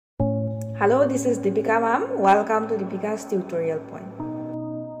Hello, this is Deepika ma'am. Welcome to Deepika's tutorial point.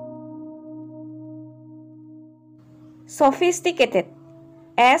 Sophisticated.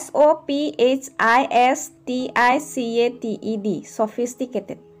 Sophisticated.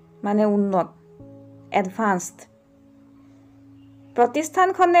 Sophisticated. মানে উন্নত. Advanced.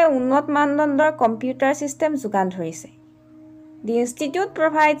 প্ৰতিষ্ঠানখনে উন্নত মানদণ্ডৰ computer system যোগান ধৰিছে. The institute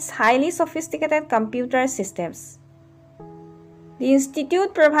provides highly sophisticated computer systems. The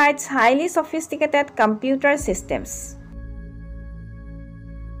institute provides highly sophisticated computer systems.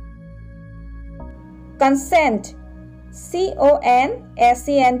 Consent.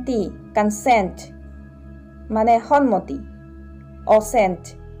 C-O-N-S-E-N-T. Consent. মানে সন্মতি. Assent.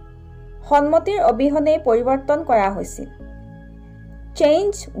 সন্মতিৰ অবিহনে পৰিৱৰ্তন কৰা হৈছিল.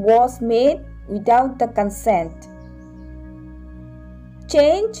 Change was made without the consent.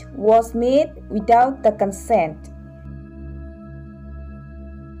 Change was made without the consent.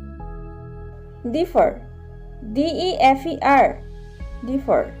 Differ. D-E-F-E-R.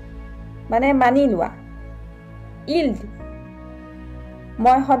 Differ. মানে মানি লোৱা. Yield.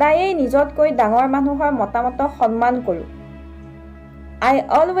 মই সদায়ে নিজতকৈ ডাঙৰ মানুহৰ মতামত সন্মান কৰোঁ. I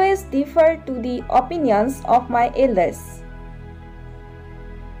always defer to the opinions of my elders.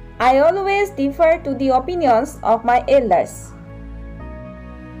 I always defer to the opinions of my elders.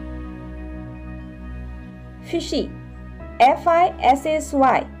 Fishy.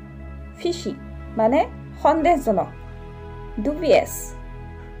 F-I-S-H-Y. Fishy. মানে সন্দেহজনক. Dubious.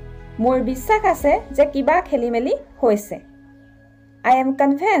 মোৰ বিশ্বাস আছে যে কিবা খেলিমেলি হৈছে. I am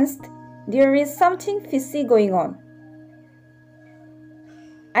convinced there is something fishy going on.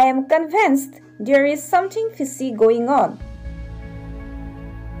 I am convinced there is something fishy going on.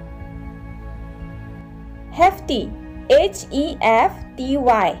 Hefty.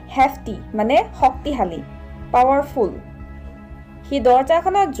 H-E-F-T-Y. Hefty. মানে শক্তিশালী. Powerful. He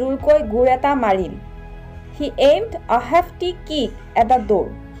দৰজাখনত জোৰকৈ গুৰ এটা মাৰিল. He aimed a hefty kick at the door.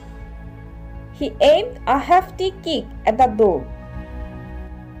 He aimed a hefty kick at the door.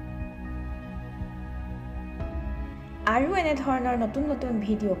 আৰু এনে ধৰণৰ নতুন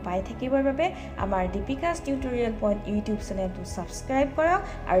video' পাই থাকিবৰ বাবে আমাৰ Deepika's tutorial point YouTube চেনেলটো সাবস্ক্ৰাইব কৰক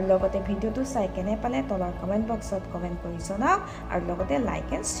আৰু লগতে ভিডিঅ'টো চাই কেনে পালে তলৰ কমেন্ট বক্সত কমেন্ট কৰি জনাওক আৰু লগতে লাইক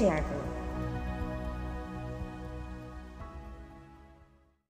এণ্ড শ্বেয়াৰ কৰক